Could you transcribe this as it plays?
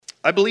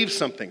I believe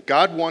something.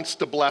 God wants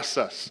to bless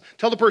us.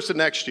 Tell the person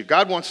next to you,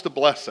 God wants to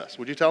bless us.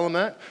 Would you tell them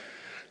that?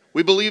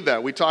 We believe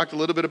that. We talked a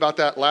little bit about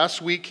that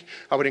last week.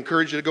 I would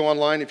encourage you to go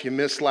online if you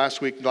missed last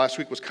week. Last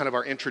week was kind of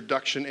our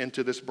introduction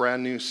into this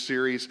brand new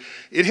series.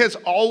 It has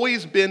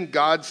always been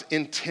God's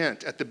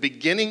intent. At the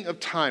beginning of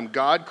time,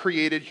 God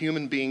created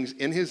human beings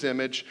in his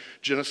image.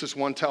 Genesis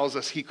 1 tells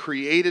us he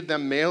created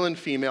them male and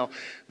female.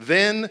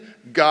 Then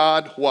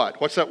God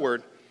what? What's that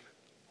word?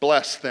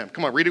 Blessed them.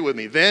 Come on, read it with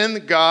me.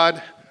 Then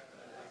God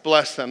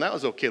blessed them. That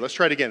was okay. Let's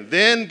try it again.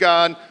 Then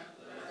God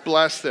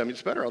bless them.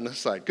 It's better on this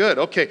side. Good.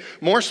 Okay.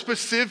 More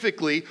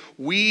specifically,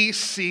 we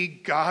see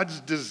God's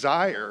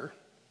desire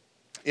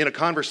in a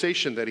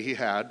conversation that he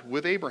had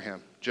with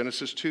Abraham.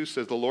 Genesis 2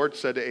 says, the Lord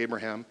said to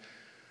Abraham,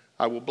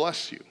 I will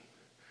bless you,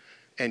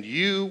 and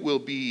you will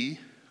be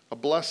a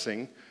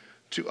blessing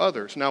to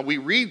others. Now, we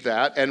read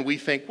that and we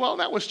think, well,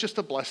 that was just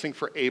a blessing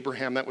for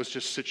Abraham. That was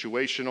just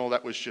situational.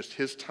 That was just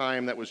his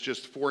time. That was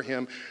just for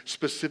him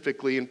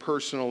specifically and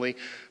personally.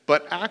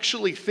 But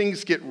actually,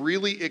 things get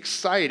really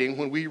exciting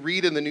when we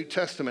read in the New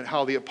Testament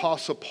how the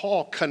Apostle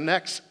Paul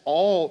connects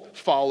all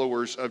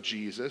followers of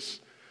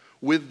Jesus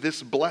with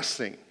this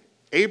blessing,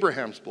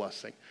 Abraham's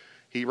blessing.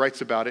 He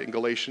writes about it in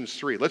Galatians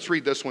 3. Let's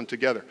read this one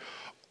together.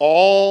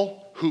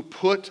 All who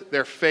put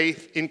their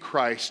faith in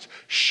Christ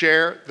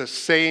share the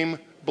same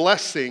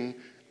blessing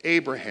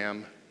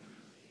Abraham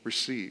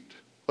received.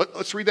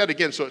 Let's read that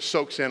again so it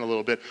soaks in a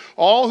little bit.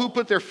 All who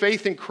put their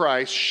faith in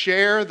Christ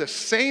share the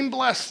same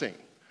blessing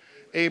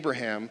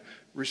Abraham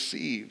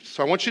received.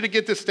 So I want you to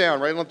get this down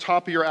right on the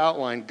top of your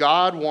outline.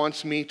 God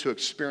wants me to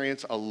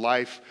experience a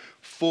life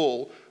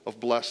full of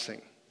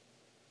blessing.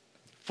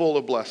 Full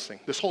of blessing.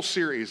 This whole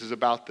series is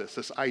about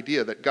this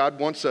idea that God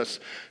wants us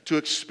to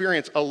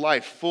experience a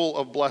life full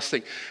of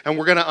blessing. And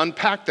we're going to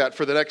unpack that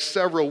for the next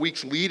several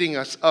weeks leading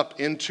us up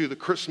into the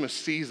Christmas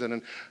season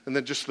and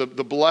then just the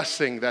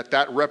blessing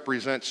that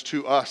represents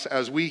to us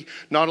as we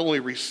not only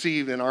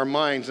receive in our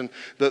minds and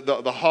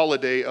the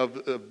holiday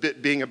of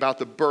it being about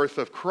the birth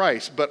of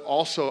Christ, but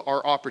also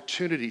our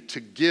opportunity to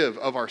give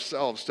of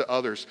ourselves to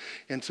others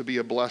and to be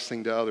a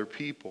blessing to other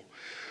people.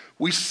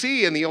 We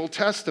see in the Old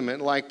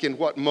Testament, like in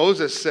what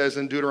Moses says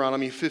in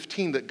Deuteronomy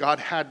 15, that God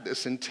had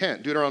this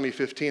intent. Deuteronomy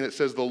 15, it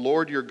says, the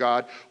Lord your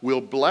God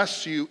will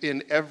bless you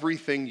in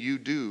everything you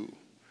do.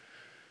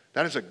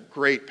 That is a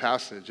great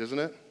passage, isn't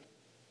it?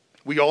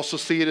 We also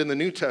see it in the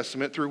New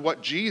Testament through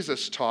what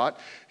Jesus taught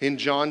in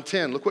John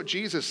 10. Look what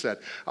Jesus said.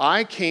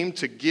 I came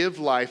to give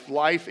life,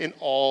 life in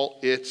all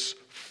its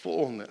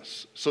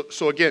fullness.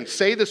 So again,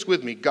 say this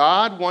with me.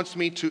 God wants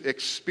me to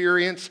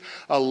experience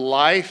a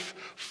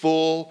life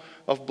full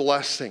of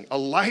blessing. A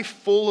life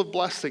full of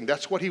blessing.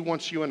 That's what he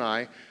wants you and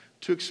I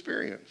to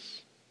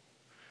experience.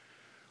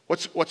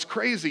 What's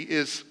crazy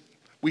is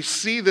we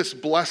see this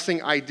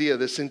blessing idea,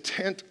 this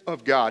intent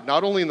of God,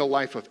 not only in the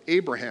life of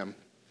Abraham,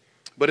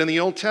 but in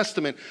the Old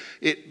Testament,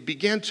 it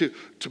began to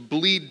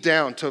bleed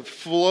down, to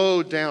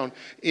flow down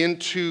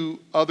into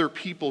other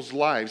people's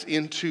lives,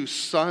 into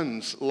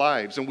sons'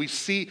 lives. And we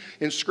see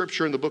in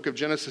Scripture in the book of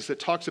Genesis, it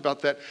talks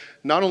about that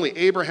not only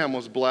Abraham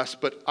was blessed,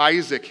 but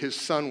Isaac, his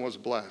son, was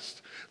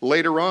blessed.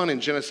 Later on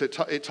in Genesis,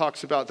 it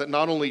talks about that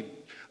not only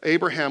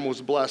Abraham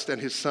was blessed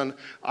and his son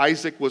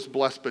Isaac was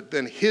blessed, but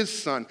then his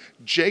son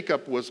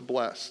Jacob was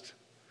blessed.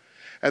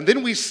 And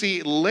then we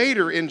see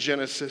later in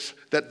Genesis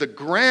that the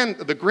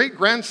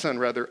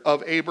great-grandson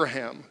of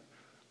Abraham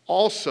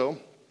also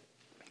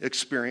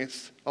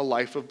experienced a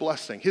life of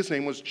blessing. His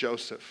name was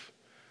Joseph.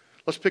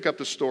 Let's pick up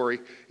the story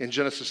in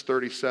Genesis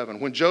 37.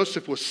 When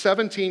Joseph was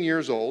 17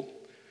 years old,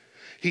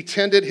 he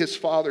tended his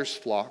father's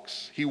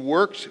flocks. He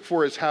worked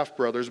for his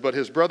half-brothers, but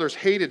his brothers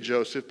hated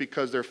Joseph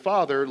because their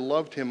father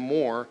loved him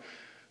more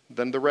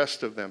than the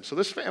rest of them. So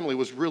this family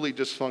was really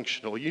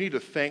dysfunctional. You need to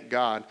thank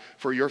God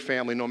for your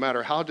family, no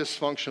matter how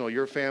dysfunctional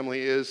your family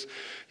is.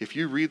 If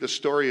you read the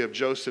story of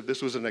Joseph,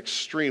 this was an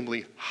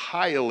extremely,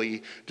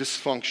 highly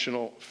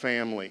dysfunctional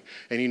family.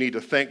 And you need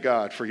to thank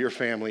God for your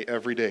family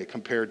every day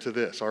compared to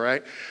this, all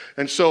right?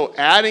 And so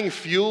adding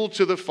fuel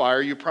to the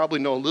fire, you probably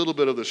know a little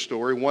bit of the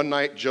story. One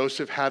night,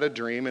 Joseph had a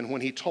dream, and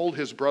when he told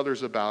his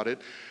brothers about it,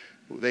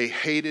 they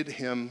hated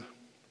him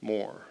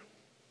more.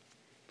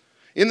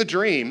 In the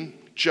dream,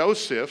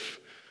 Joseph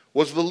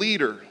was the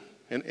leader.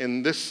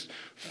 In this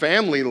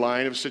family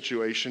line of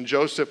situation,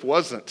 Joseph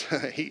wasn't.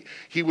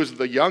 He was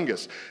the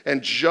youngest.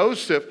 And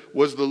Joseph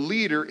was the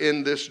leader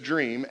in this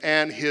dream,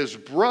 and his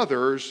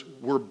brothers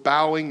were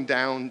bowing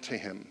down to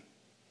him.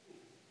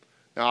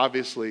 Now,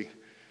 obviously,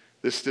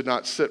 this did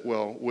not sit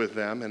well with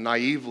them, and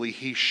naively,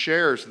 he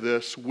shares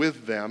this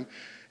with them.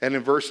 And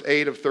in verse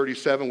 8 of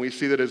 37, we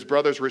see that his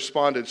brothers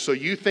responded, so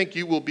you think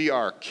you will be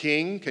our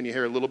king? Can you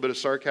hear a little bit of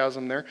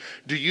sarcasm there?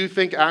 Do you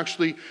think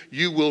actually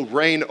you will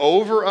reign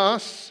over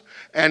us?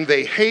 And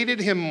they hated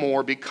him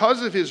more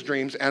because of his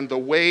dreams and the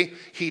way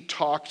he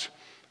talked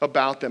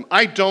about them.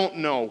 I don't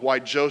know why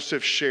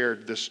Joseph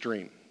shared this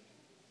dream.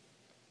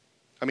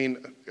 I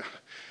mean,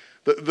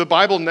 The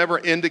Bible never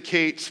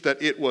indicates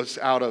that it was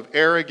out of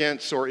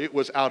arrogance or it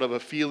was out of a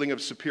feeling of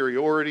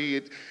superiority.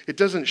 It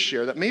doesn't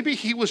share that. Maybe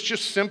he was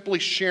just simply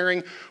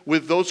sharing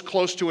with those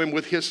close to him,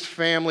 with his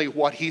family,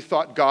 what he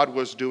thought God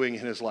was doing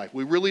in his life.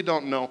 We really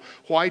don't know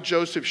why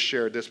Joseph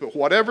shared this, but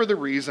whatever the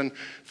reason,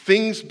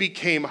 things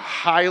became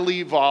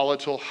highly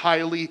volatile,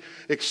 highly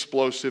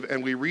explosive.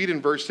 And we read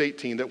in verse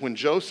 18 that when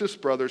Joseph's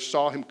brothers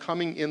saw him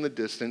coming in the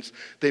distance,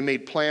 they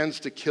made plans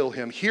to kill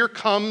him. "Here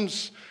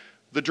comes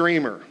the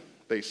dreamer,"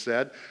 they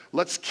said.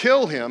 "Let's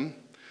kill him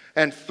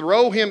and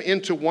throw him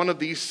into one of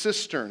these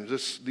cisterns,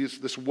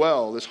 this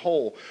well, this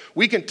hole.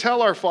 We can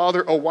tell our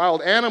father a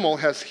wild animal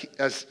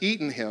has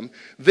eaten him.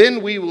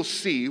 Then we will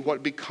see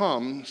what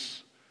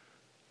becomes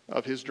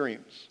of his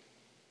dreams."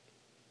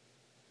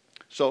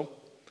 So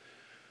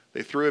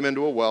they threw him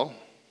into a well.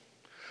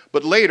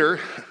 But later,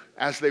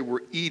 as they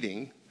were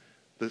eating,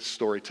 the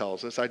story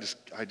tells us,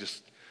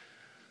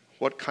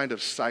 what kind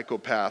of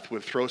psychopath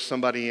would throw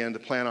somebody in to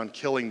plan on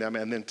killing them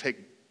and then take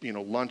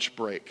lunch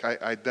break?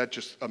 That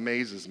just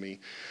amazes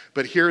me.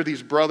 But here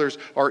these brothers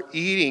are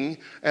eating,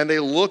 and they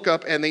look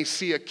up and they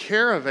see a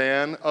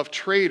caravan of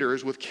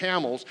traders with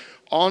camels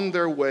on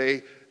their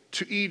way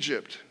to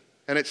Egypt.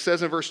 And it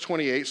says in verse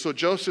 28, "So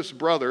Joseph's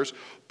brothers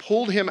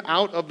pulled him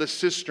out of the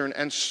cistern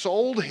and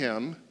sold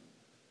him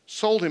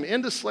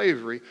into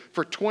slavery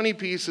for 20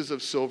 pieces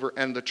of silver,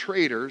 and the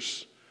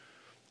traders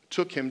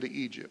took him to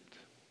Egypt."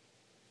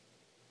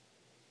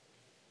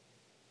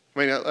 I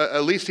mean,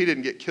 at least he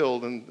didn't get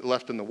killed and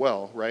left in the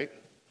well, right?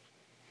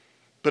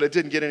 But it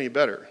didn't get any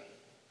better.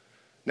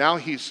 Now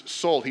he's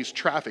sold. He's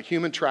trafficked,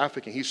 human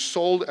trafficking. He's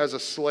sold as a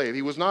slave.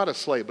 He was not a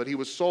slave, but he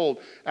was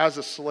sold as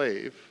a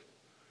slave.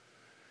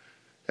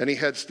 And he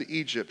heads to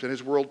Egypt, and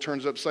his world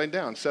turns upside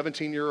down.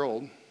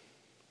 17-year-old,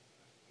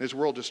 his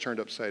world just turned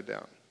upside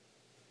down.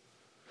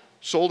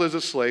 Sold as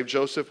a slave,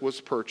 Joseph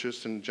was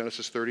purchased in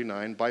Genesis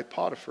 39 by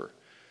Potiphar,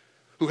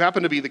 who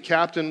happened to be the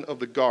captain of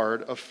the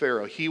guard of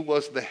Pharaoh. He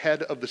was the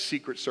head of the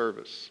secret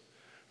service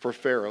for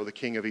Pharaoh, the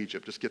king of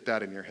Egypt. Just get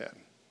that in your head.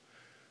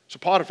 So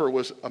Potiphar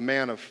was a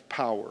man of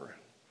power,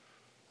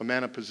 a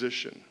man of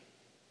position.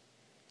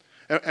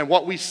 And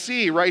what we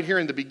see right here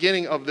in the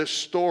beginning of this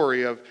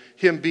story of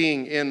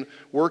him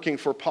working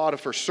for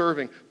Potiphar,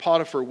 serving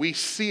Potiphar, we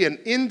see an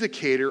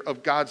indicator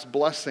of God's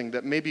blessing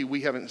that maybe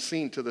we haven't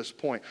seen to this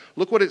point.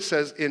 Look what it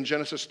says in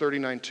Genesis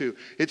 39:2.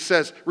 It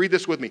says, read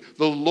this with me,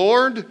 "The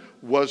Lord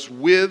was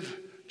with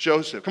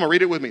Joseph." Come on,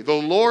 read it with me. "The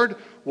Lord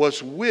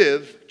was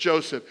with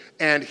Joseph,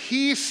 and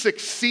he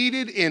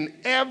succeeded in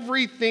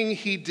everything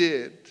he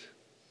did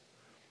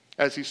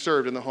as he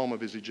served in the home of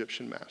his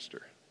Egyptian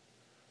master."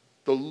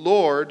 The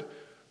Lord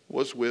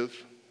was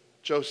with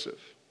Joseph.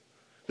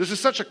 This is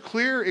such a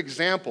clear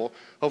example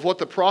of what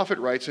the prophet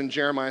writes in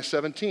Jeremiah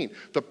 17.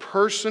 The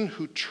person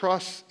who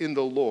trusts in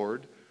the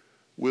Lord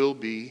will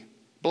be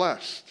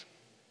blessed.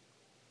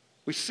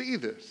 We see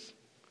this.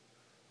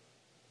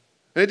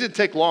 And it didn't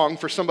take long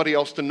for somebody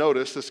else to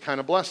notice this kind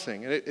of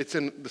blessing.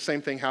 And the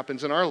same thing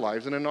happens in our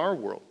lives and in our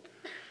world.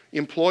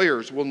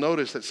 Employers will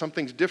notice that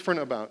something's different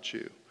about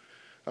you.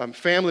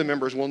 Family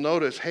members will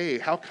notice, hey,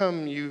 how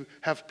come you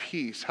have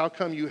peace? How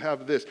come you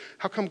have this?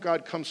 How come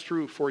God comes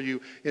through for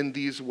you in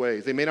these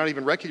ways? They may not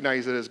even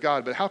recognize it as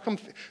God, but how come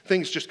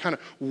things just kind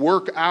of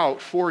work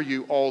out for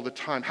you all the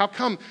time? How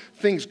come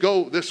things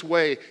go this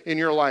way in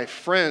your life?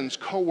 Friends,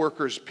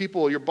 coworkers,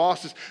 people, your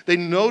bosses, they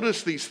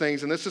notice these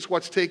things, and this is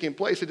what's taking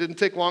place. It didn't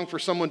take long for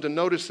someone to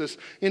notice this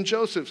in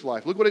Joseph's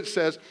life. Look what it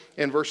says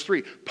in verse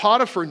 3.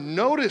 Potiphar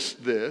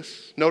noticed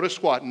this.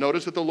 Notice what?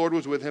 Notice that the Lord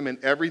was with him and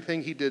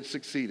everything he did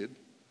succeeded.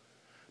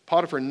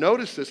 Potiphar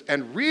noticed this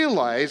and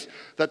realized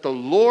that the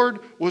Lord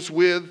was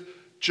with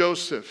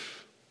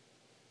Joseph,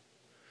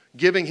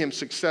 giving him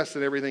success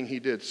in everything he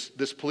did.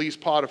 This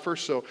pleased Potiphar,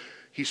 so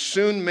he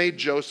soon made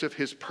Joseph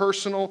his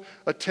personal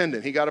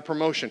attendant. He got a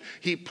promotion.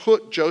 He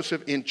put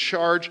Joseph in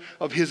charge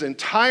of his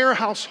entire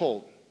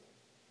household.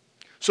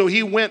 So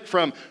he went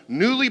from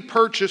newly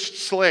purchased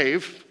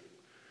slave,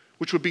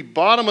 which would be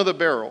bottom of the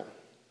barrel,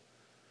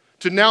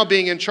 to now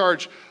being in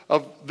charge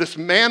of this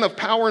man of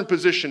power and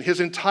position, his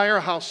entire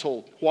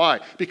household. Why?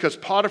 Because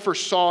Potiphar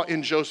saw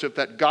in Joseph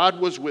that God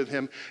was with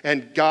him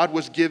and God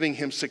was giving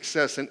him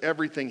success in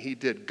everything he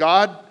did.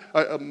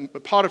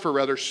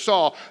 Potiphar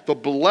saw the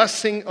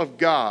blessing of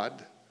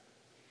God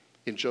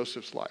in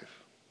Joseph's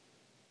life.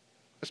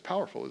 That's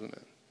powerful, isn't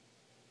it?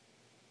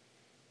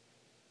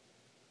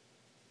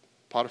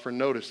 Potiphar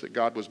noticed that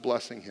God was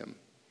blessing him,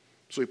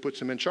 so he puts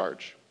him in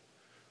charge.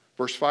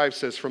 Verse 5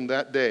 says, from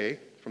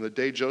the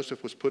day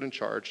Joseph was put in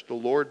charge, the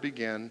Lord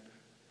began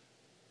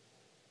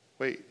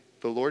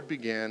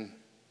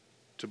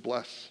to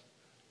bless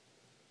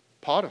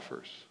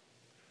Potiphar's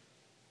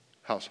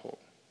household.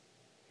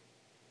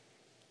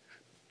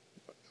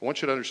 I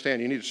want you to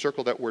understand, you need to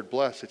circle that word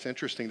bless. It's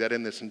interesting that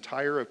in this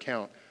entire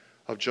account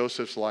of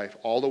Joseph's life,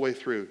 all the way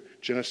through,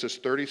 Genesis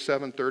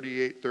 37,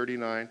 38,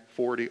 39,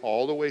 40,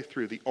 all the way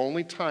through, the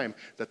only time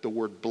that the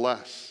word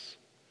bless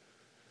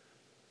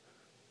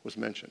was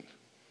mentioned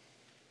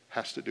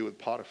has to do with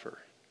Potiphar.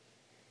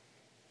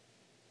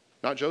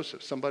 Not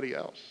Joseph, somebody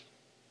else.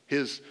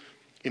 His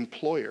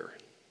employer,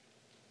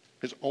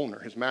 his owner,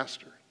 his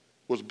master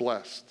was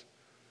blessed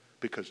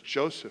because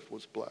Joseph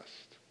was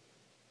blessed.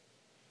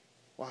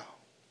 Wow.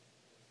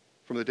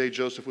 From the day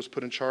Joseph was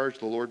put in charge,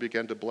 the Lord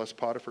began to bless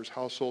Potiphar's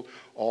household.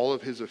 All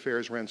of his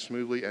affairs ran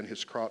smoothly, and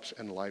his crops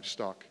and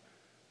livestock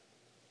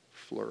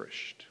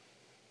flourished.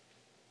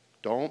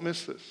 Don't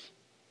miss this.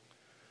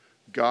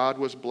 God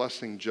was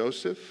blessing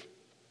Joseph,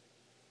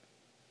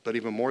 but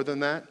even more than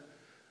that,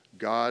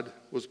 God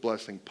was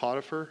blessing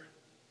Potiphar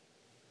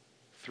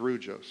through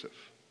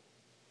Joseph.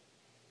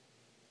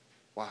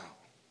 Wow.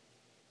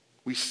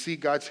 We see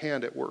God's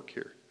hand at work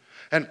here.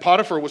 And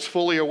Potiphar was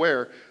fully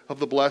aware of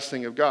the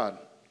blessing of God.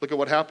 Look at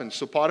what happens.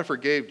 So Potiphar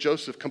gave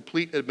Joseph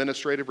complete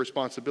administrative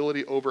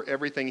responsibility over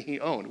everything he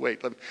owned.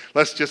 Wait,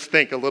 let's just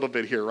think a little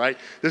bit here, right?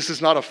 This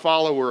is not a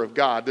follower of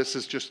God. This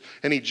is just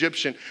an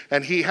Egyptian.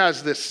 And he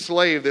has this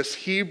slave, this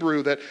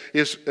Hebrew that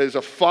is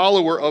a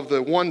follower of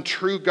the one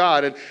true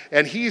God.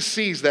 And he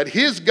sees that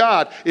his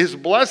God is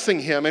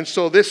blessing him. And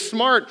so this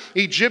smart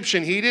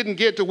Egyptian, he didn't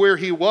get to where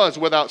he was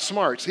without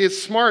smarts.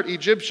 His smart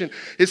Egyptian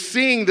is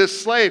seeing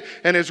this slave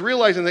and is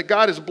realizing that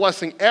God is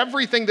blessing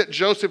everything that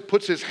Joseph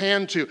puts his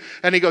hand to.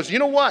 And he goes, you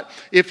know what?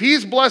 If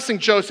he's blessing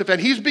Joseph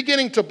and he's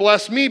beginning to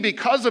bless me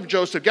because of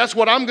Joseph, guess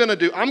what I'm going to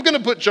do? I'm going to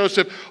put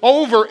Joseph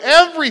over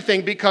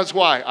everything because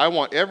why? I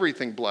want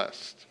everything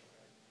blessed.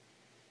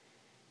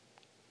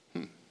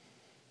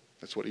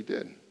 That's what he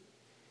did.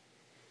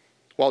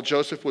 While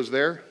Joseph was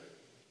there,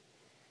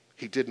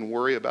 he didn't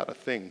worry about a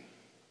thing.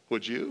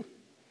 Would you?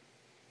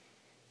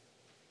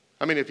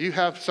 I mean, if you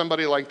have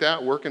somebody like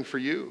that working for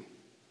you,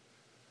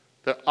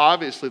 that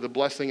obviously the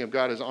blessing of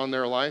God is on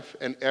their life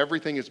and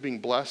everything is being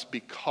blessed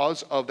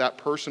because of that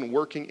person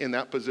working in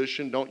that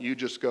position, don't you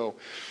just go,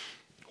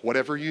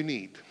 whatever you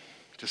need,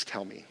 just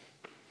tell me.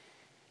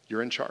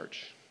 You're in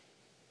charge.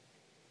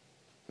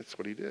 That's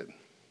what he did.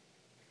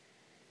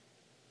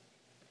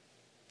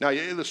 Now,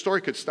 the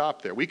story could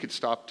stop there. We could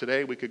stop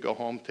today. We could go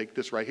home, take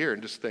this right here,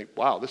 and just think,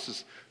 wow,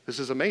 this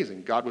is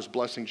amazing. God was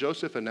blessing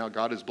Joseph, and now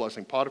God is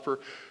blessing Potiphar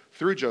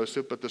through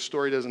Joseph, but the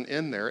story doesn't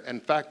end there. In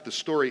fact, the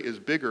story is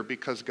bigger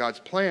because God's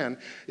plan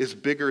is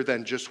bigger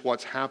than just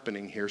what's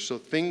happening here. So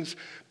things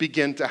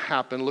begin to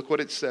happen. Look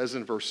what it says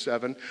in verse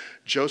 7.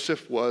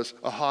 Joseph was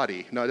a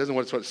hottie. No, it isn't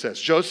what it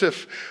says.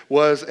 Joseph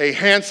was a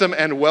handsome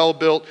and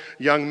well-built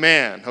young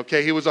man.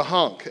 Okay, he was a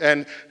hunk.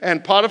 And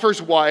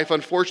Potiphar's wife,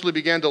 unfortunately,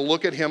 began to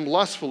look at him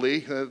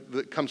lustfully.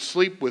 Come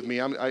sleep with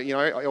me.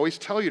 I always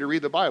tell you to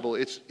read the Bible.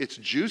 It's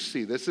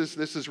juicy. This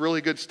is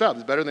really good stuff.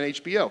 It's better than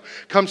HBO.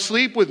 Come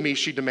sleep with me,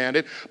 she demanded.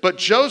 But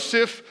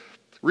Joseph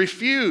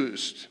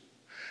refused.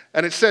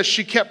 And it says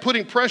she kept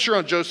putting pressure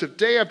on Joseph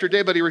day after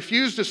day, but he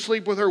refused to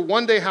sleep with her.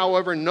 One day,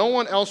 however, no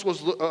one else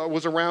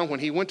was around when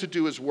he went to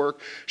do his work.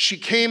 She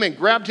came and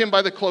grabbed him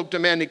by the cloak,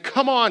 demanding,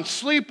 "Come on,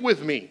 sleep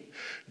with me."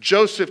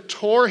 Joseph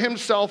tore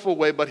himself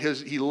away, but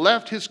he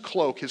left his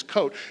cloak, his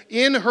coat,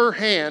 in her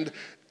hand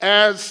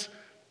as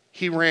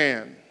he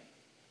ran.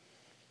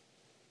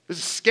 This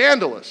is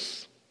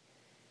scandalous.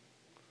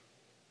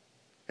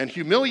 And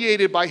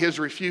humiliated by his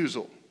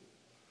refusal,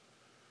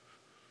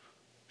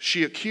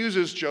 she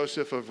accuses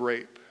Joseph of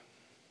rape.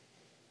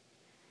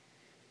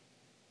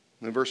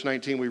 In verse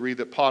 19, we read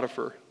that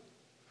Potiphar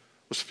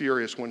was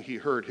furious when he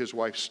heard his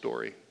wife's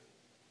story.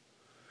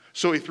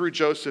 So he threw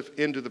Joseph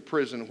into the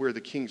prison where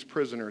the king's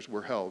prisoners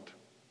were held.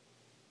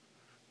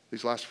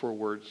 These last 4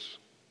 words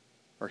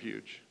are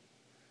huge.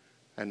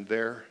 And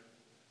there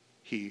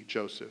he,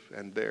 Joseph,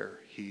 and there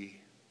he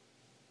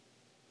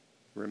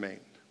remained.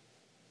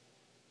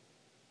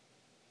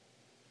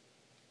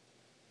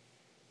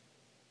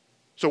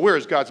 So where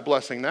is God's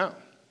blessing now?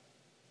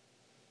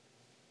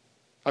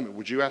 I mean,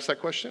 would you ask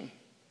that question?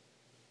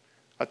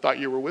 I thought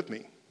you were with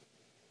me.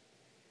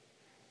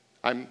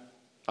 I'm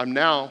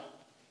now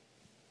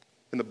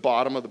in the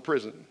bottom of the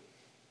prison.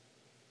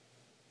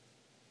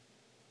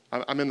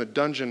 I'm in the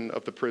dungeon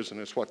of the prison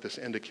is what this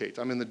indicates.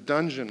 I'm in the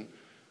dungeon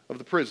of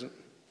the prison.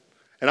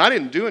 And I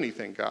didn't do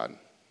anything, God.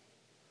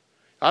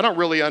 I don't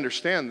really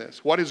understand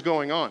this. What is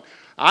going on?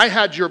 I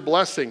had your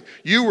blessing.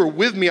 You were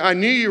with me. I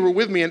knew you were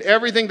with me, and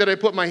everything that I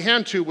put my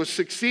hand to was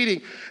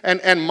succeeding.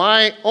 And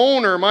my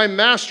owner, my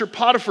master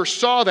Potiphar,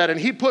 saw that, and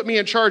he put me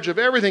in charge of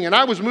everything. And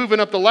I was moving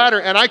up the ladder,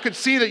 and I could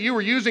see that you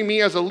were using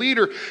me as a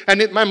leader,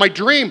 and my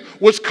dream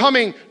was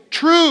coming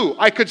true.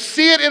 I could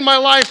see it in my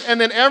life,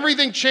 and then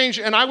everything changed,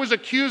 and I was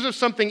accused of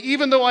something,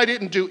 even though I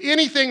didn't do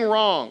anything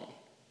wrong.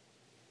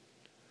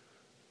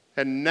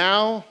 And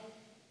now,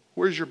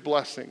 where's your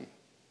blessing?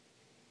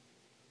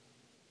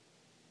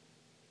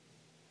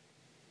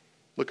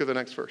 Look at the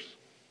next verse.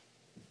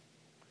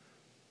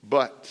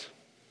 But,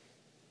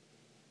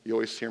 you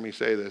always hear me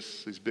say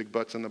this, these big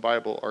buts in the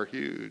Bible are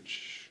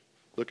huge.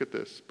 Look at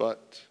this.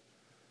 But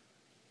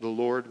the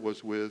Lord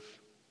was with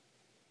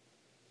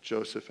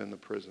Joseph in the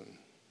prison.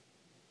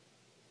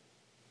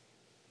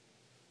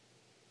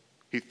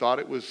 He thought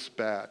it was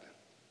bad.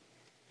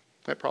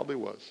 It probably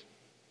was.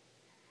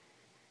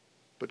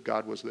 But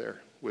God was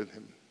there with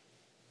him.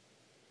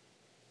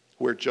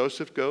 Where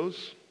Joseph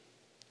goes,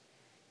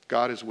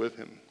 God is with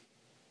him.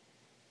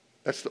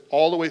 That's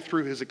all the way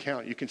through his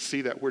account. You can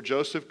see that where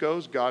Joseph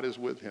goes, God is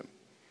with him.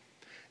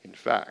 In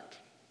fact,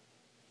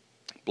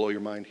 blow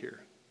your mind here.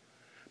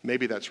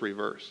 Maybe that's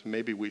reverse.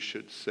 Maybe we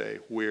should say,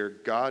 where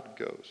God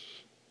goes,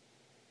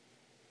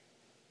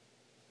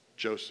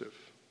 Joseph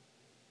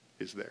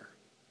is there.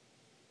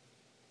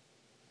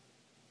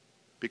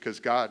 Because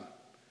God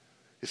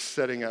is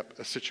setting up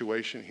a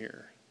situation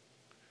here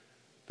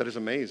that is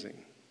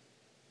amazing.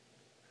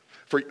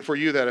 For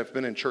you that have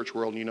been in church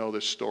world, you know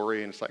this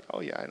story, and it's like, oh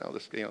yeah, I know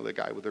this. The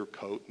guy with the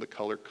coat, the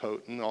colored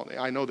coat, and all.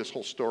 I know this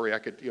whole story. I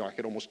could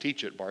almost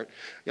teach it, Bart.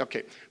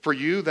 Okay, for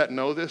you that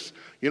know this,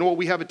 you know what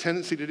we have a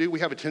tendency to do?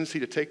 We have a tendency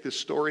to take this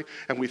story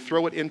and we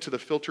throw it into the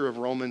filter of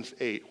Romans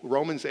 8.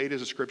 Romans 8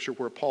 is a scripture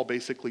where Paul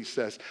basically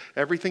says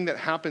everything that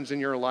happens in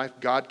your life,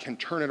 God can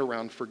turn it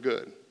around for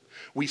good.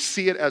 We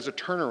see it as a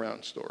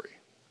turnaround story.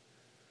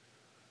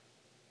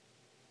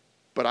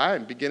 But I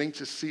am beginning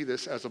to see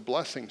this as a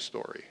blessing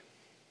story.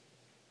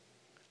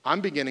 I'm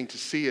beginning to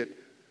see it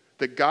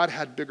that God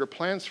had bigger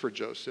plans for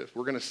Joseph.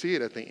 We're going to see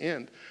it at the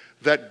end.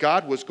 That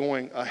God was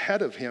going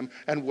ahead of him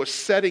and was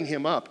setting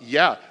him up.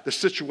 Yeah, the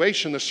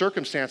situation, the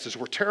circumstances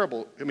were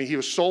terrible. I mean, he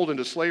was sold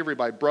into slavery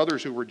by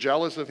brothers who were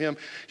jealous of him.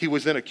 He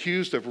was then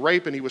accused of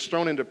rape and he was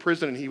thrown into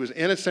prison and he was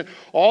innocent.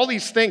 All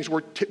these things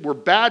were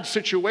bad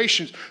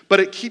situations,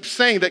 but it keeps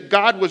saying that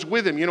God was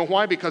with him. You know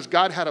why? Because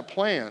God had a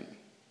plan.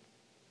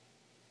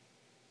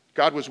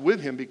 God was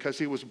with him because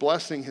he was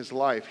blessing his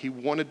life. He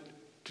wanted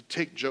to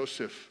take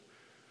Joseph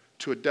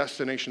to a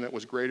destination that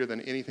was greater than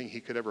anything he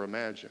could ever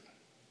imagine.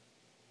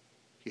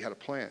 He had a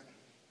plan.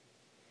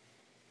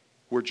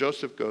 Where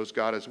Joseph goes,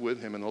 God is with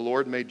him. And the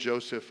Lord made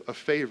Joseph a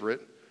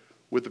favorite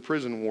with the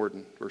prison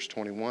warden, verse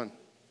 21.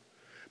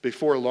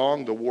 Before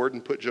long, the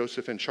warden put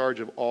Joseph in charge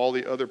of all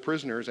the other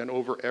prisoners and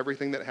over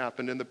everything that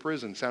happened in the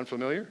prison. Sound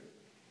familiar?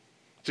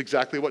 It's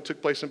exactly what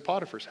took place in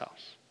Potiphar's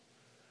house.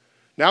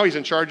 Now he's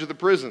in charge of the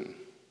prison.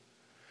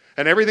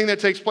 And everything that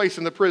takes place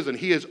in the prison,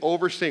 he is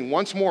overseeing.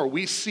 Once more,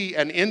 we see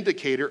an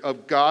indicator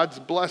of God's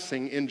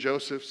blessing in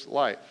Joseph's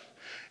life.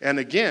 And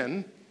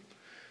again,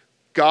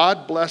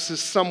 God blesses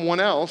someone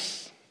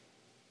else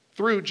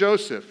through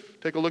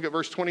Joseph. Take a look at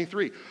verse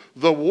 23.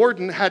 The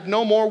warden had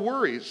no more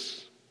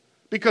worries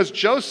because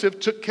Joseph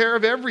took care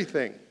of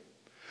everything.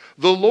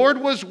 The Lord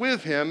was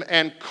with him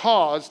and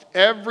caused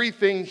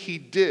everything he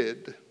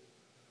did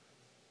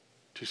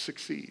to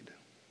succeed.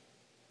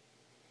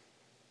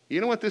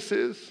 You know what this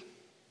is?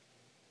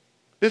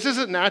 This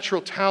isn't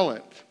natural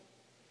talent.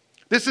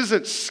 This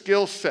isn't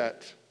skill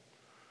set.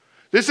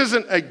 This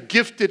isn't a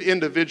gifted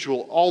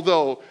individual,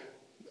 although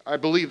I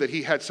believe that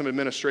he had some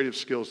administrative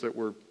skills that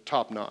were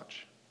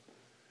top-notch.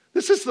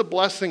 This is the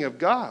blessing of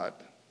God.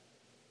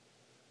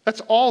 That's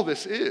all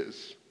this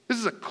is. This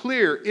is a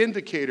clear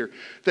indicator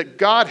that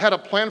God had a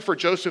plan for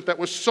Joseph that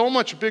was so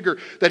much bigger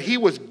that he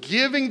was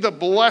giving the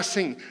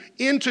blessing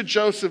into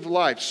Joseph's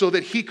life so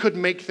that he could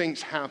make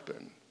things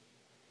happen.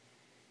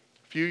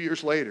 A few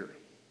years later,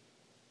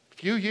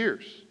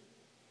 the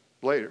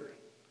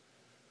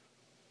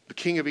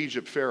king of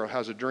Egypt, Pharaoh,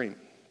 has a dream.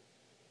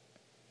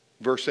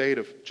 Verse 8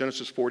 of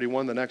Genesis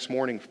 41, the next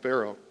morning,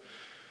 Pharaoh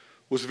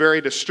was very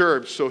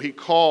disturbed, so he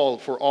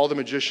called for all the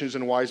magicians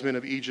and wise men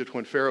of Egypt.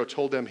 When Pharaoh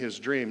told them his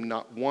dream,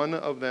 not one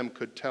of them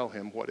could tell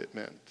him what it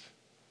meant.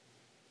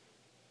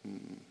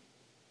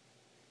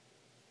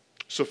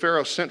 So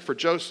Pharaoh sent for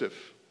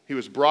Joseph. He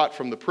was brought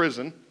from the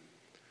prison.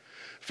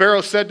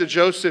 Pharaoh said to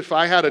Joseph,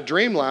 I had a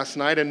dream last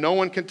night and no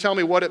one can tell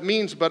me what it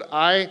means, but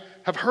I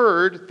have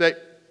heard that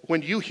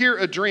when you hear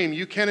a dream,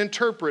 you can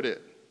interpret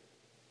it.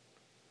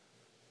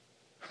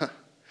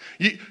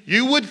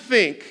 You would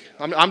think,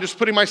 I'm just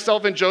putting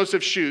myself in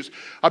Joseph's shoes.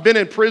 I've been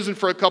in prison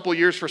for a couple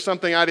years for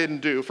something I didn't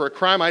do, for a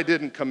crime I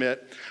didn't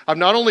commit. I've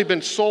not only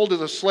been sold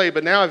as a slave,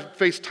 but now I've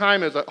faced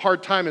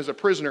hard time as a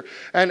prisoner.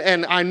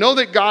 And I know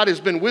that God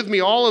has been with me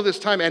all of this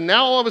time. And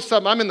now all of a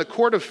sudden I'm in the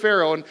court of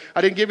Pharaoh. And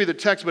I didn't give you the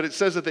text, but it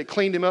says that they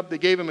cleaned him up. They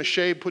gave him a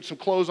shave, put some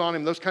clothes on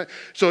him,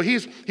 So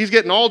he's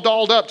getting all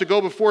dolled up to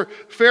go before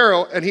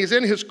Pharaoh. And he's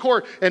in his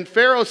court. And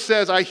Pharaoh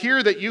says, I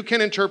hear that you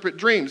can interpret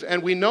dreams.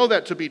 And we know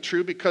that to be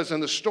true because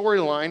in the storyline,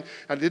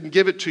 I didn't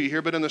give it to you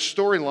here, but in the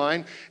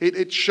storyline,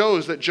 it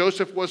shows that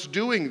Joseph was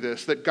doing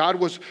this, that God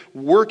was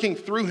working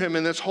through him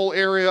in this whole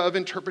area of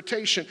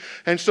interpretation.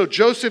 And so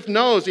Joseph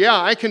knows, yeah,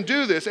 I can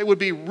do this. It would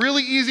be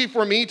really easy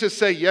for me to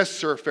say, yes,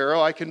 sir,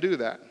 Pharaoh, I can do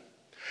that.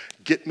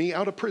 Get me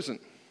out of prison.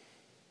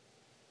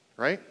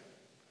 Right?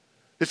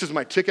 This is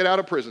my ticket out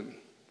of prison.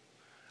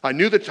 I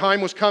knew the time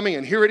was coming,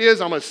 and here it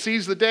is. I'm going to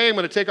seize the day. I'm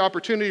going to take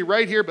opportunity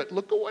right here. But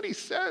look at what he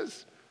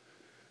says.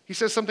 He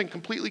says something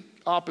completely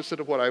opposite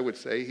of what I would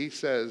say. He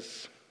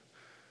says,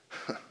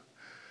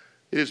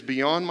 it is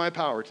beyond my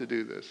power to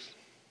do this.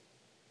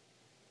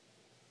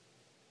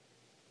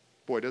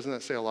 Boy, doesn't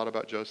that say a lot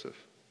about Joseph?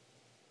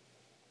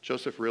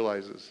 Joseph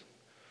realizes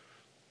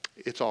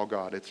it's all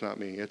God. It's not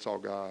me. It's all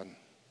God.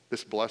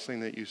 This blessing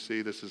that you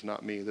see, this is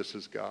not me. This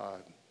is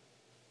God.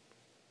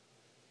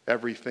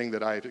 Everything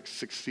that I've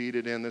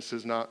succeeded in, this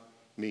is not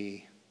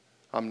me.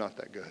 I'm not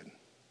that good.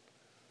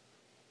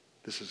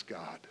 This is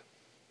God.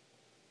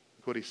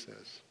 Look what he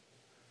says.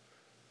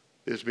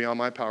 It is beyond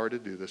my power to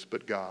do this,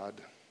 but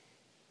God,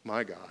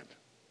 my God,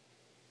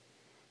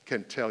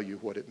 can tell you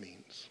what it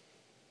means.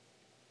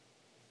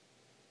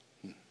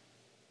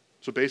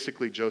 So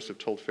basically, Joseph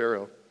told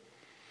Pharaoh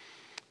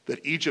that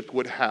Egypt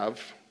would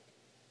have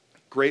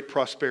great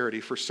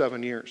prosperity for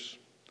 7 years.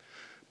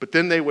 But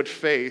then they would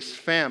face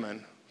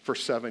famine for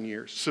 7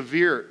 years,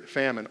 severe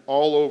famine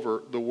all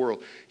over the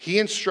world. He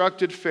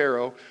instructed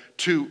Pharaoh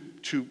to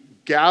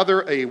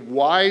gather a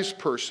wise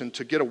person,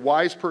 to get a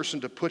wise person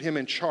to put him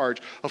in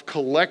charge of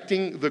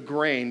collecting the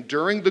grain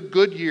during the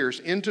good years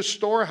into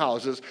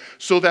storehouses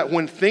so that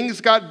when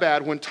things got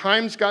bad, when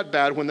times got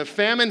bad, when the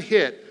famine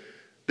hit,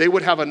 they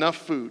would have enough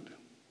food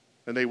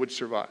and they would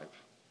survive.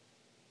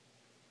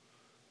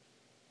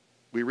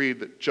 We read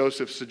that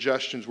Joseph's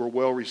suggestions were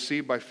well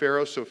received by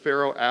Pharaoh, so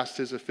Pharaoh asked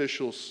his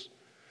officials,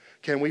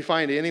 "Can we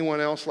find anyone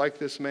else like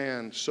this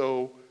man,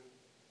 so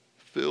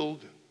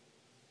filled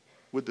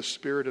with the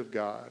Spirit of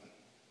God?"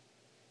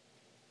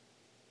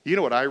 You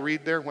know what I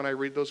read there when I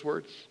read those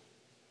words?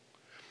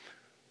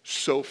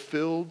 So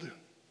filled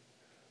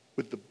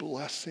with the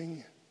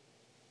blessing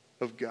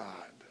of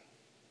God.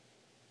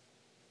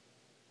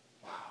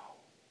 Wow.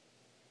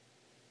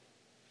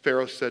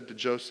 Pharaoh said to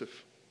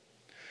Joseph,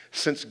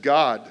 "Since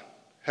God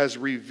has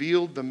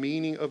revealed the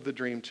meaning of the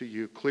dream to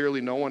you,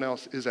 clearly no one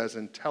else is as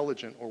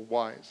intelligent or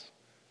wise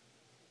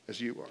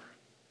as you are.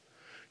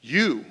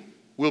 You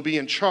will be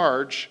in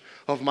charge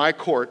of my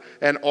court,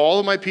 and all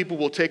of my people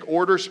will take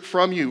orders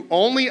from you.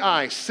 Only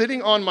I,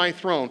 sitting on my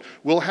throne,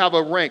 will have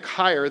a rank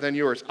higher than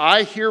yours.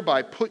 I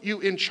hereby put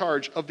you in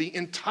charge of the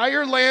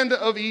entire land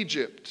of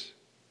Egypt."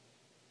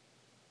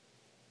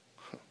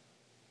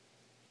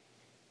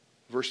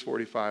 Verse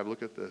 45,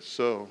 look at this.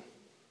 So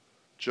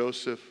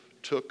Joseph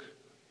took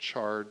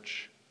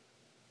charge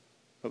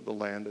of the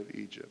land of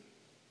Egypt.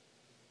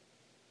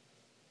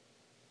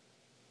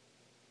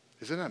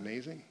 Isn't that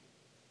amazing?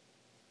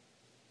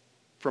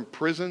 From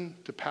prison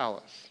to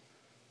palace,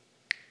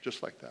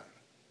 just like that.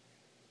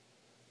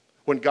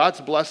 When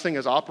God's blessing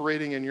is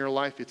operating in your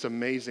life, it's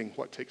amazing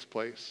what takes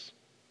place.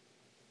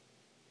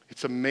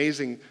 It's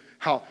amazing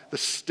how the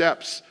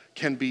steps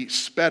can be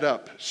sped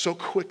up so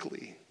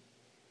quickly.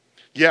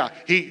 Yeah,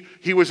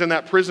 he was in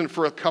that prison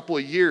for a couple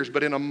of years,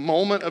 but in a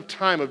moment of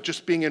time of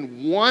just being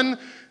in one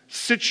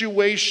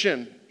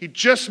situation, he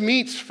just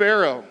meets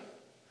Pharaoh.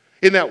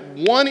 In that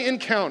one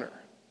encounter,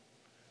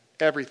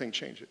 everything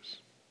changes.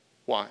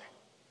 Why?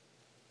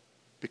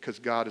 Because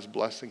God is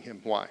blessing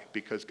him. Why?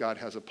 Because God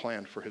has a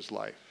plan for his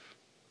life.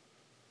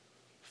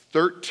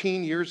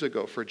 13 years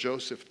ago for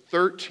Joseph,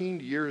 13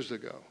 years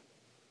ago,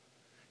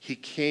 he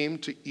came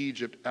to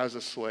Egypt as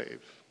a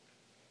slave.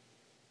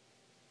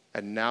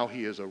 And now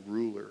he is a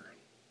ruler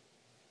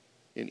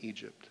in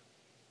Egypt.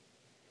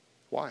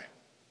 Why?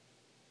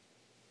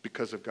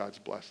 Because of God's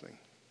blessing.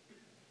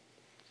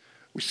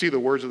 We see the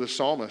words of the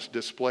psalmist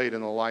displayed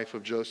in the life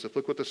of Joseph.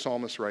 Look what the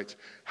psalmist writes.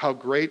 "How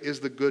great is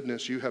the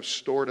goodness you have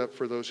stored up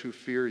for those who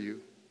fear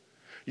you.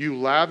 You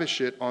lavish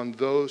it on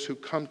those who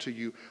come to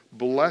you,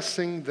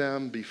 blessing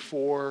them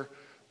before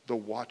the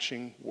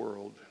watching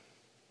world."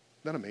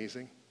 Isn't that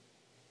amazing?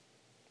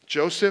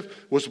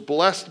 Joseph was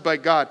blessed by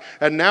God.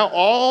 And now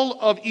all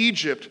of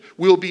Egypt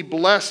will be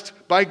blessed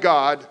by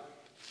God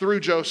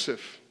through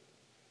Joseph.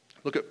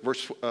 Look at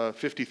verse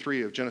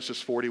 53 of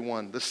Genesis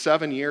 41. The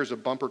 7 years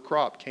of bumper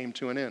crop came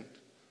to an end.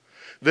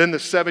 Then the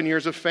 7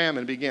 years of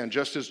famine began,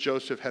 just as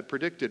Joseph had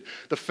predicted.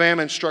 The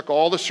famine struck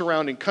all the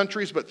surrounding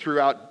countries, but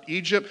throughout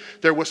Egypt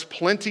there was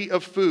plenty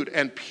of food,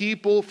 and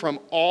people from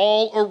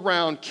all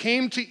around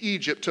came to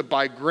Egypt to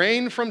buy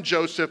grain from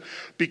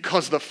Joseph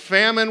because the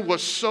famine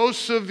was so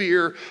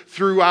severe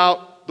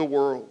throughout the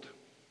world.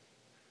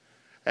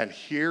 And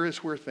here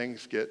is where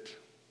things get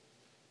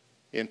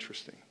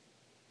interesting.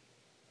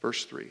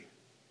 Verse 3.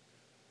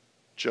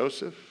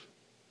 Joseph,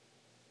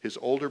 his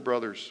older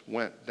brothers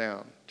went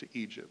down to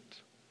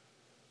Egypt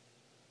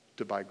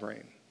to buy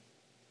grain.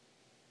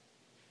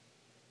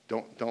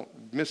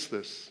 Don't miss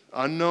this.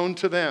 Unknown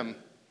to them,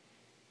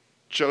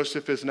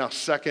 Joseph is now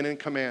second in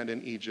command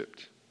in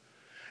Egypt.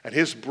 And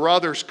his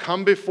brothers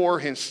come before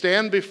him,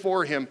 stand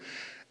before him,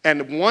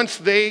 and once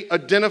they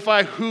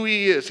identify who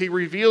he is, he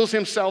reveals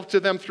himself to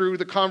them through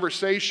the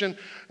conversation.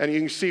 And you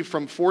can see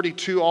from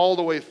 42 all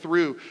the way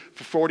through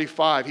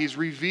 45, he's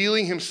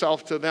revealing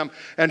himself to them.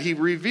 And he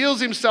reveals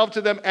himself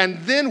to them. And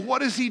then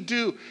what does he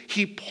do?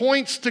 He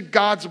points to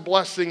God's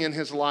blessing in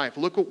his life.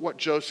 Look at what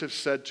Joseph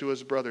said to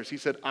his brothers. He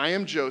said, "I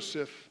am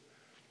Joseph,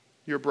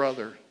 your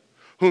brother,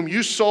 whom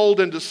you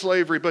sold into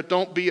slavery, but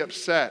don't be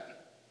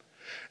upset.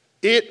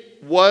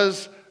 It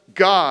was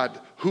God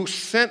who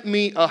sent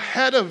me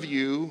ahead of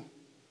you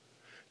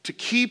to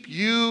keep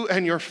you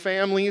and your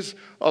families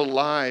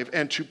alive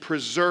and to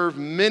preserve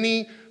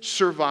many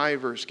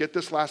survivors." Get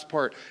this last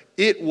part.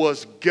 It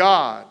was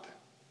God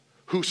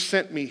who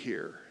sent me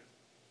here,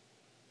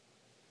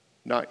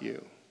 not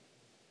you.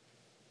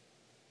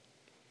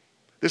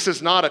 This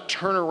is not a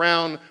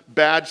turnaround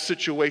bad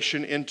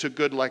situation into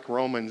good like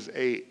Romans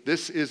 8.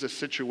 This is a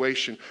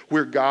situation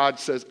where God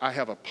says, "I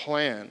have a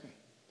plan.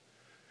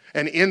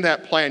 And in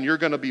that plan, you're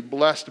going to be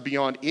blessed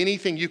beyond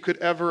anything you could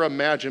ever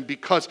imagine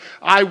because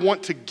I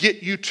want to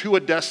get you to a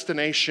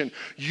destination.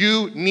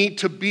 You need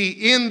to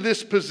be in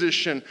this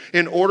position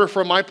in order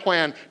for my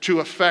plan to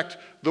affect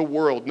the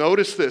world.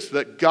 Notice this,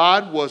 that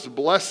God was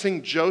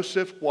blessing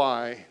Joseph.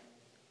 Why?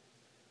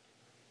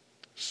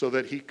 So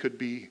that he could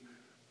be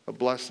a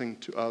blessing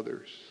to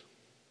others.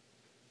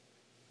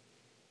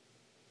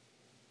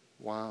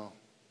 Wow.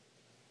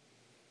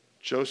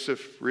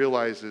 Joseph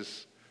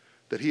realizes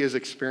that he is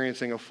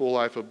experiencing a full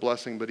life of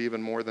blessing, but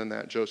even more than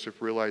that, Joseph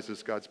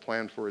realizes God's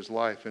plan for his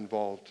life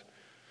involved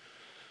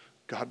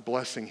God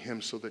blessing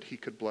him so that he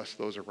could bless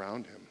those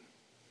around him.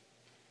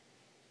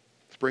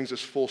 This brings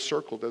us full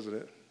circle, doesn't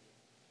it?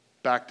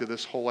 Back to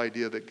this whole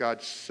idea that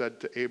God said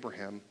to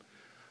Abraham,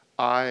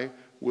 I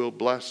will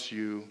bless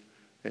you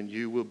and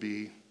you will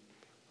be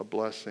a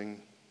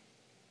blessing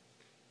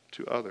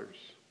to others.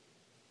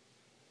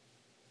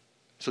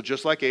 So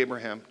just like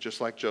Abraham,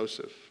 just like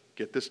Joseph,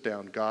 get this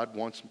down. God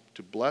wants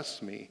to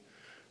bless me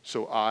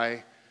so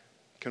I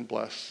can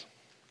bless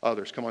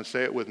others. Come on,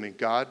 say it with me.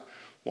 God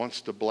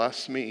wants to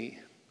bless me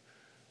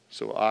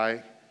so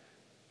I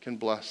can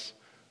bless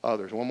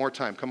others. One more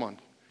time, come on.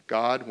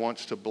 God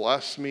wants to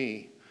bless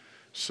me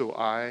so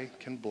I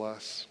can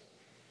bless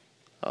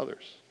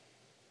others.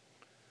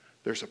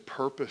 There's a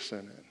purpose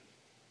in it.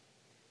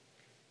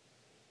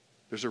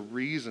 There's a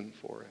reason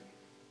for it.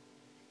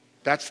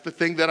 That's the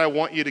thing that I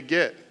want you to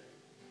get.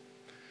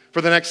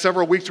 For the next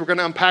several weeks, we're going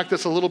to unpack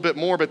this a little bit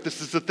more, but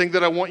this is the thing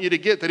that I want you to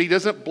get, that he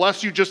doesn't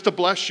bless you just to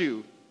bless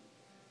you.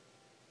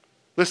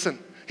 Listen,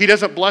 he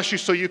doesn't bless you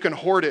so you can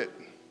hoard it.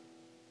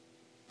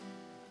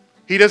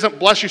 He doesn't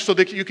bless you so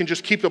that you can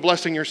just keep the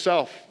blessing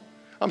yourself.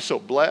 I'm so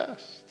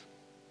blessed.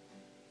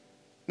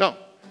 No,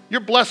 you're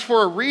blessed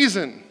for a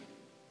reason.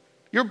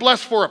 You're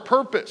blessed for a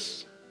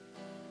purpose.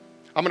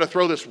 I'm going to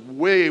throw this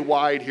way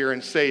wide here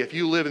and say if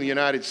you live in the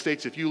United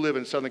States, if you live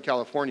in Southern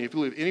California, if you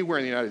live anywhere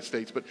in the United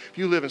States, but if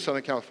you live in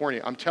Southern California,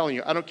 I'm telling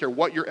you, I don't care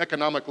what your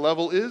economic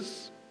level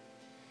is,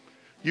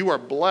 you are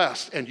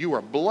blessed, and you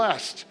are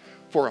blessed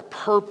for a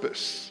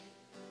purpose.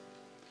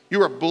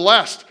 You are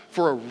blessed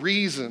for a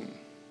reason.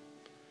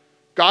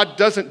 God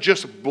doesn't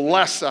just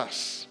bless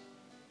us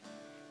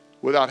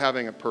without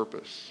having a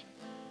purpose.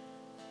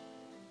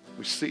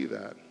 We see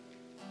that.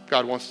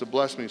 God wants to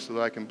bless me so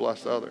that I can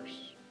bless others.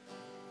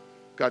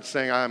 God's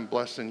saying, I am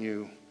blessing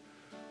you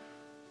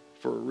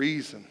for a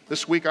reason.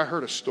 This week I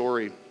heard a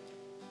story.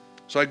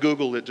 So I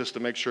Googled it just to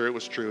make sure it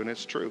was true, and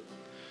it's true.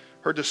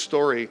 Heard this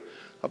story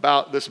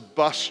about this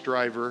bus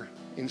driver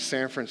in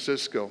San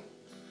Francisco.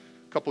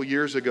 A couple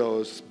years ago,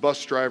 this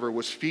bus driver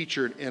was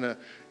featured in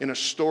a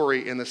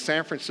story in the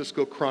San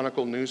Francisco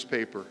Chronicle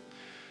newspaper.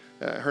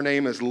 Her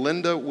name is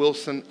Linda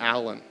Wilson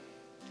Allen.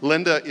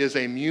 Linda is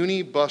a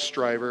Muni bus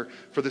driver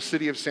for the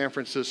city of San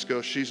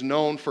Francisco. She's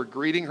known for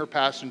greeting her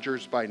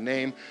passengers by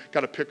name.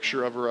 Got a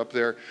picture of her up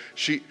there.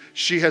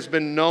 She has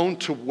been known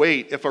to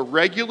wait. If a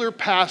regular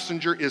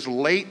passenger is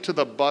late to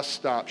the bus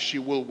stop, she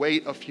will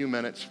wait a few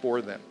minutes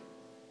for them.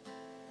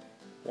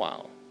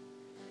 Wow.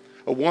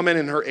 A woman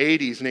in her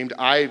 80s named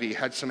Ivy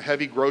had some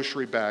heavy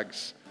grocery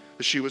bags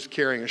that she was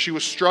carrying, and she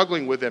was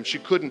struggling with them. She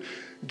couldn't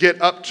get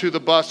up to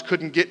the bus,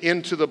 couldn't get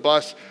into the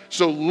bus.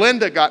 So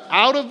Linda got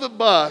out of the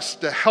bus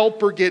to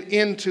help her get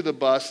into the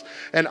bus,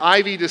 and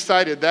Ivy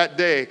decided that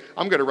day,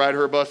 I'm going to ride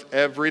her bus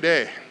every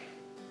day.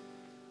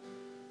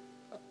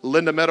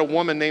 Linda met a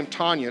woman named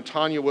Tanya.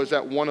 Tanya was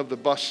at one of the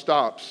bus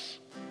stops,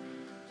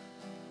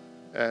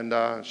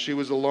 and she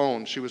was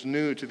alone. She was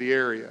new to the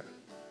area,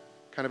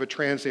 kind of a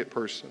transient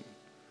person.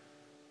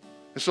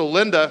 And so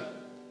Linda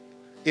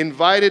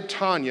invited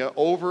Tanya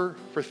over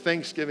for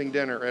Thanksgiving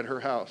dinner at her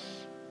house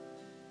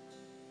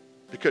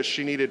because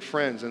she needed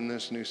friends in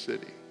this new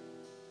city.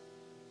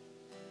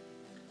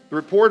 The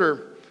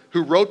reporter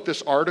who wrote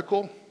this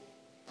article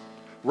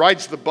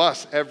rides the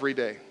bus every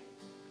day,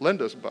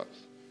 Linda's bus.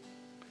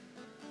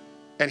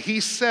 And he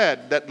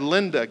said that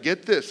Linda,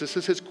 get this, this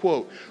is his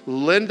quote,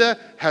 Linda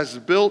has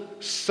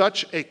built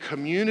such a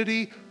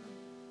community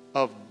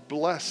of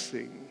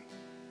blessing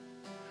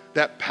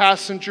that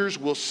passengers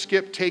will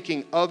skip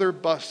taking other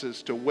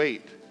buses to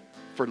wait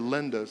for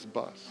Linda's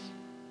bus.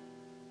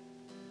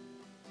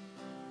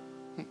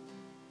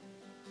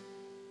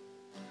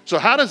 So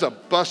how does a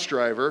bus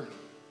driver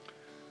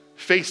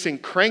facing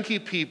cranky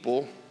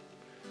people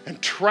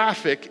and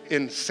traffic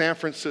in San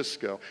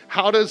Francisco,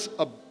 how does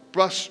a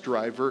bus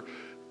driver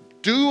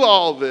do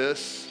all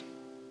this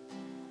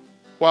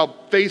while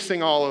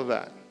facing all of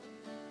that?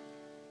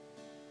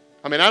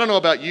 I mean, I don't know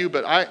about you,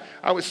 but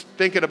I was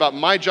thinking about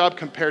my job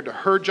compared to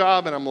her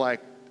job, and I'm like,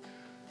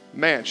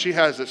 man, she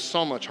has it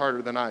so much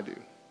harder than I do.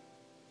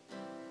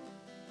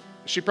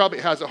 She probably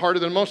has it harder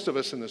than most of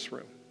us in this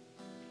room.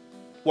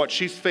 What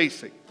she's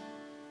facing.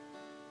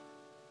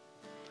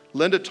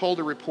 Linda told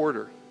a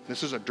reporter,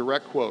 this is a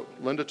direct quote,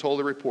 Linda told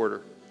the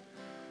reporter,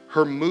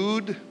 her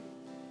mood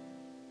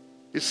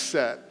is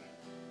set,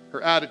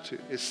 her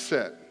attitude is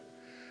set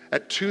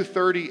at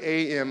 2:30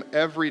 a.m.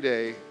 every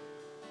day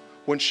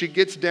when she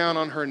gets down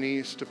on her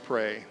knees to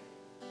pray,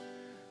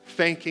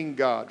 thanking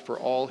God for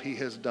all he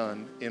has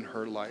done in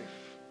her life.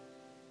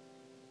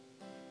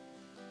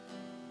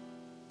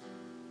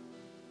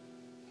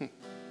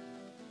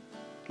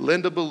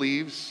 Linda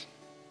believes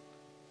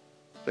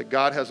that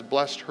God has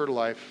blessed her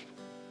life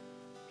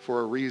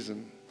for a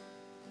reason.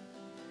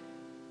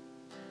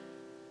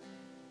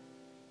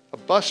 A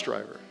bus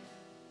driver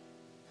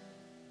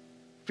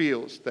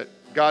feels that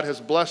God has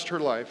blessed her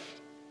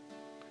life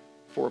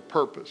for a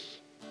purpose.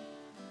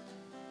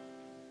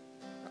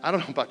 I don't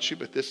know about you,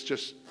 but this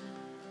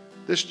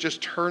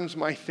just turns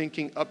my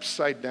thinking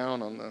upside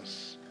down on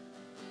this.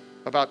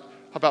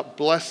 About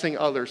blessing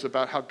others,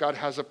 about how God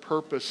has a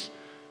purpose.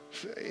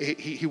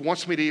 He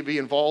wants me to be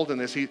involved in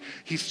this.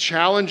 He's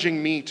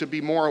challenging me to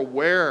be more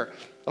aware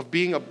of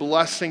being a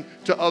blessing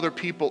to other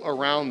people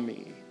around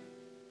me.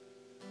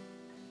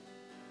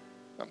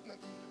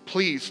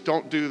 Please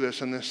don't do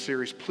this in this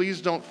series. Please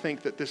don't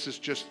think that this is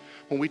just,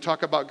 when we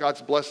talk about God's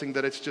blessing,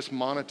 that it's just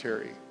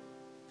monetary.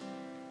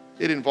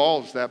 It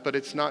involves that, but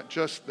it's not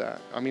just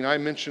that. I mean, I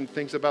mentioned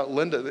things about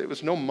Linda. There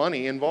was no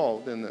money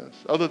involved in this,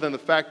 other than the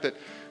fact that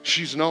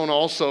she's known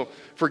also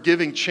for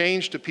giving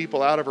change to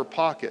people out of her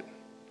pocket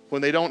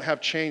when they don't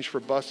have change for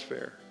bus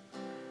fare.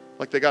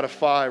 Like they got a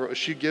 $5.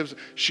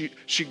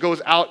 She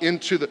goes out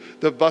into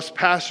the bus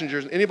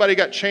passengers. Anybody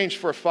got change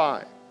for a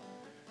 $5?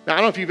 Now, I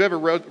don't know if you've ever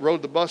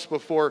rode the bus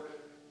before,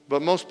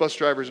 but most bus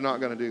drivers are not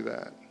going to do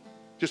that.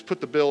 Just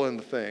put the bill in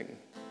the thing.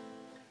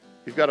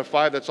 If you've got a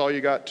 $5, that's all you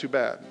got, too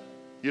bad.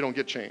 You don't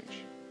get change.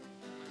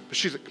 But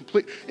she's a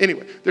complete...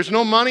 Anyway, there's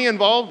no money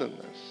involved in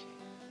this.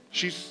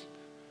 She's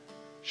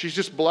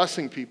just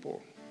blessing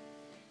people.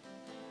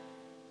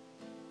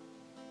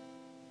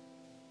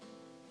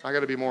 I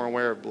got to be more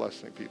aware of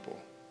blessing people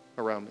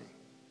around me.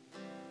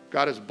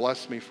 God has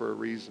blessed me for a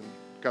reason.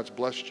 God's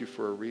blessed you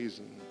for a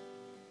reason.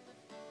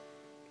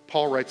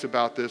 Paul writes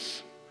about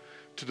this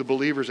to the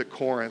believers at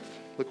Corinth.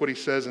 Look what he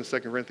says in 2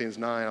 Corinthians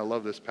 9. I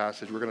love this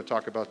passage. We're going to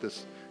talk about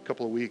this in a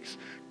couple of weeks.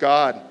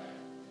 God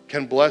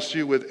can bless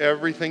you with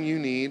everything you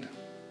need,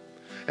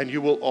 and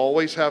you will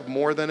always have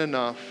more than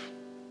enough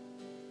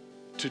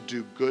to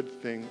do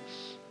good things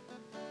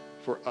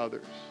for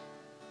others.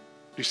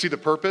 Do you see the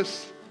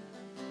purpose?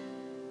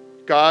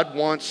 God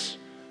wants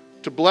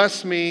to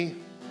bless me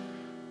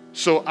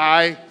so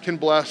I can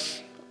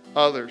bless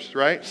others,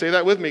 right? Say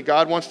that with me.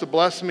 God wants to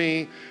bless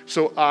me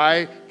so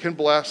I can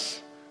bless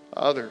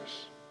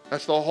others.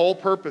 That's the whole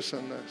purpose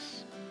in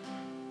this.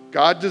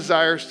 God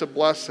desires to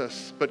bless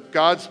us, but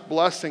God's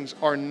blessings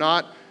are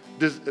not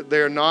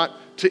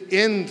to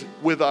end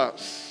with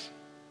us.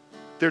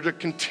 They're to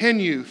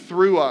continue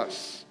through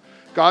us.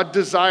 God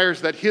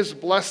desires that his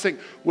blessing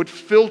would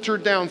filter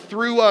down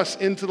through us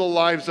into the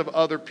lives of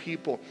other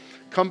people.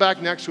 Come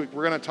back next week.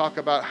 We're going to talk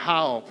about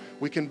how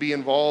we can be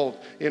involved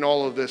in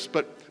all of this.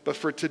 But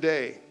for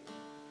today,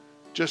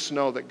 just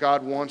know that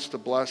God wants to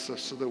bless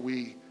us so that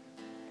we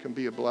can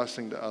be a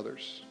blessing to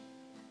others.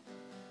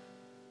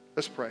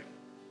 Let's pray.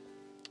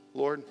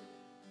 Lord,